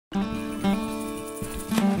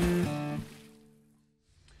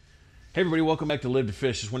Hey everybody, welcome back to Live to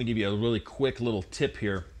Fish. Just want to give you a really quick little tip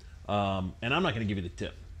here. And I'm not going to give you the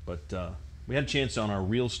tip, but we had a chance on our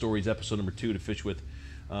Real Stories episode number 2 to fish with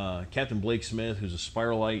Captain Blake Smith, who's a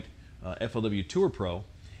Spiralite FLW Tour Pro.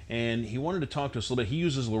 And he wanted to talk to us a little bit. He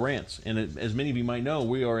uses Lowrance. And as many of you might know,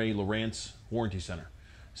 we are a Lowrance warranty center.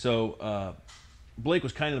 So Blake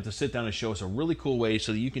was kind enough to sit down and show us a really cool way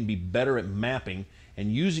so that you can be better at mapping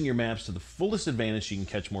and using your maps to the fullest advantage so you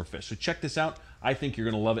can catch more fish. So check this out. I think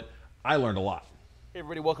you're going to love it. I learned a lot. Hey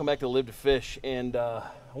everybody, welcome back to Live to Fish, and I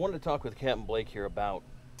wanted to talk with Captain Blake here about,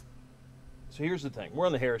 so here's the thing, we're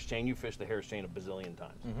on the Harris Chain. You fished the Harris Chain a bazillion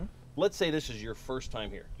times. Mm-hmm. Let's say this is your first time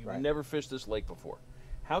here. You've never fished this lake before.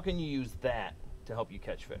 How can you use that to help you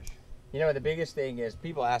catch fish? You know, the biggest thing is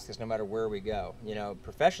people ask us no matter where we go. You know,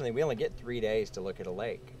 professionally, we only get 3 days to look at a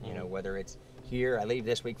lake. You know, whether it's here, I leave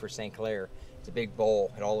this week for St. Clair. It's a big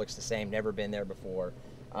bowl. It all looks the same, never been there before.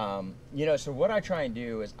 You know, so what I try and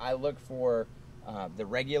do is I look for the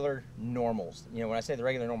regular normals. You know, when I say the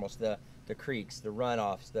regular normals, the creeks, the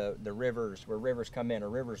runoffs, the rivers, where rivers come in or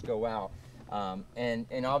rivers go out.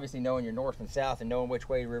 And obviously knowing your north and south and knowing which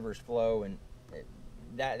way rivers flow, and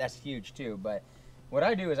that's huge too. But what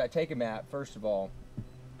I do is I take a map, first of all,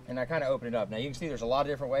 and I kind of open it up. Now you can see there's a lot of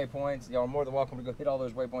different waypoints. Y'all are more than welcome to go hit all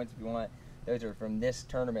those waypoints if you want. Those are from this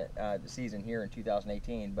tournament, the season here in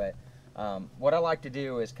 2018. But what I like to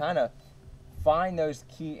do is kind of find those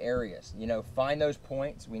key areas, you know, find those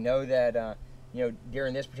points. We know that, you know,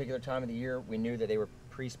 during this particular time of the year, we knew that they were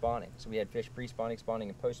pre-spawning. So we had fish pre-spawning, spawning,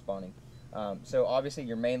 and post-spawning. So obviously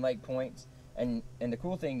your main lake points, and the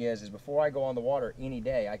cool thing is before I go on the water any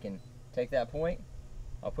day, I can take that point,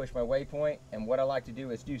 I'll push my waypoint, and what I like to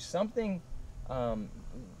do is do something,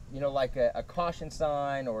 you know, like a caution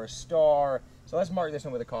sign or a star. So let's mark this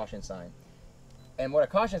one with a caution sign. And what a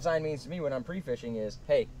caution sign means to me when I'm pre-fishing is,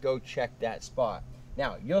 hey, go check that spot.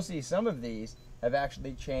 Now, you'll see some of these have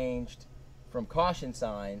actually changed from caution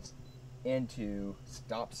signs into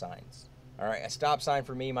stop signs. All right, a stop sign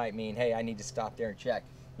for me might mean, hey, I need to stop there and check.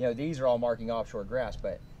 You know, these are all marking offshore grass,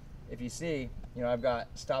 but if you see, you know, I've got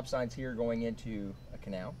stop signs here going into a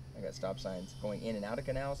canal. I've got stop signs going in and out of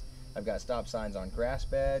canals. I've got stop signs on grass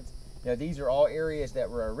beds. You know, these are all areas that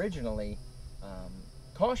were originally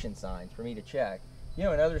caution signs for me to check. You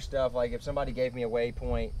know, and other stuff, like if somebody gave me a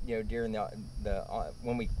waypoint, you know, during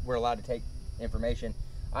when we were allowed to take information,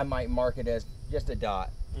 I might mark it as just a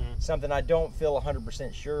dot. Something I don't feel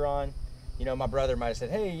 100% sure on. You know, my brother might have said,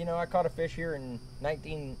 hey, you know, I caught a fish here in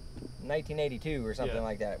 1982 or something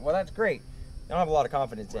like that. Well, that's great. I don't have a lot of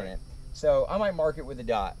confidence in it. So I might mark it with a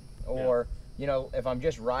dot. Or, you know, if I'm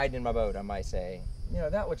just riding in my boat, I might say, you know,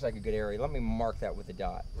 that looks like a good area. Let me mark that with a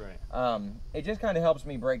dot. It just kind of helps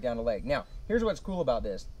me break down the lake. Now, here's what's cool about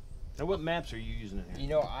this. And what maps are you using in here? You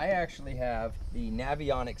know, I actually have the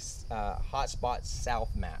Navionics Hotspot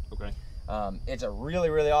South map. Okay. It's a really,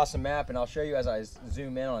 really awesome map, and I'll show you as I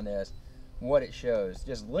zoom in on this what it shows.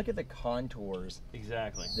 Just look at the contours.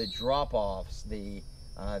 Exactly. The drop-offs, the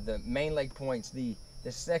main lake points, the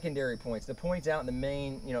secondary points, the points out in the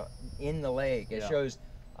main, you know, in the lake. It shows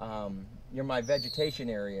my vegetation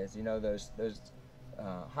areas, you know, those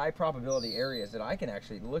high probability areas that I can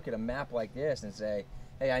actually look at a map like this and say,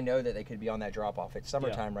 hey, I know that they could be on that drop off. It's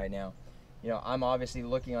summertime right now. You know, I'm obviously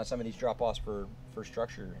looking on some of these drop offs for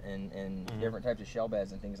structure and different types of shell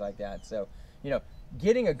beds and things like that. So, you know,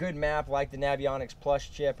 getting a good map like the Navionics Plus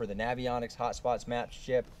chip or the Navionics Hotspots Maps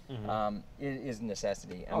chip is a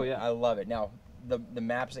necessity. I love it. Now, the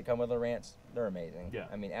maps that come with Lowrance, they're amazing.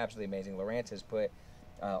 I mean, absolutely amazing. Lowrance has put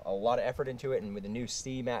a lot of effort into it, and with the new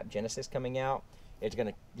C map Genesis coming out, it's going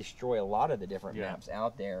to destroy a lot of the different maps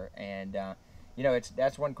out there. And you know,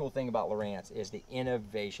 that's one cool thing about Lowrance is the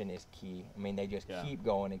innovation is key. I mean, they just keep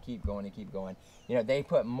going and keep going and keep going. You know, they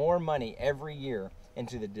put more money every year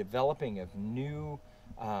into the developing of new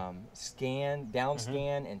down scan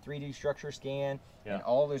and 3D structure scan and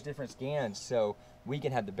all those different scans, so we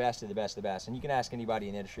can have the best of the best of the best. And you can ask anybody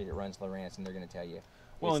in the industry that runs Lowrance, and they're going to tell you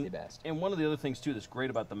it's the best. And one of the other things too that's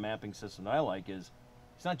great about the mapping system that I like is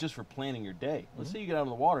it's not just for planning your day. Let's say you get out on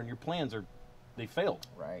the water and your plans they failed.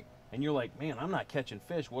 Right. And you're like, man, I'm not catching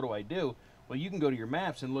fish. What do I do? Well, you can go to your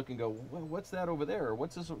maps and look and go, well, what's that over there? Or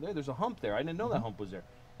what's this over there? There's a hump there. I didn't know that hump was there.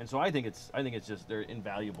 And so I think it's just they're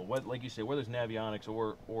invaluable. Like you say, whether it's Navionics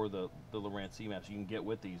or the Lowrance C maps you can get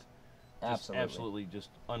with these. Absolutely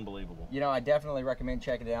just unbelievable. You know, I definitely recommend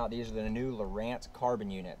checking it out. These are the new Lowrance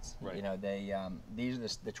Carbon units. You know, they these are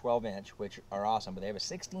the 12-inch, which are awesome, but they have a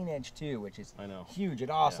 16-inch too, which is huge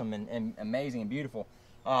and awesome and amazing and beautiful.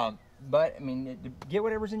 But I mean, get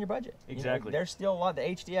whatever's in your budget. Exactly. You know, there's still a lot of the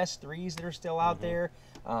HDS 3s that are still out there.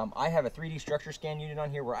 I have a 3D structure scan unit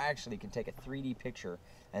on here where I actually can take a 3D picture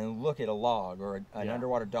and look at a log or an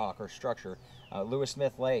underwater dock or structure. Lewis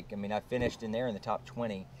Smith Lake, I mean, I finished in there in the top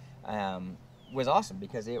 20. Was awesome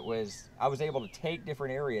because I was able to take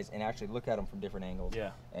different areas and actually look at them from different angles.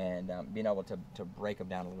 Yeah. And being able to break them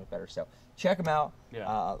down a little bit better. So check them out. Yeah.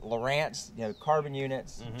 Lowrance, carbon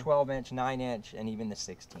units, 12-inch, 9-inch, and even the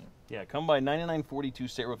 16. Yeah, come by 9942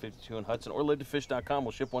 State Road 52 in Hudson or liveToFish.com.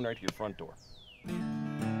 We'll ship one right to your front door.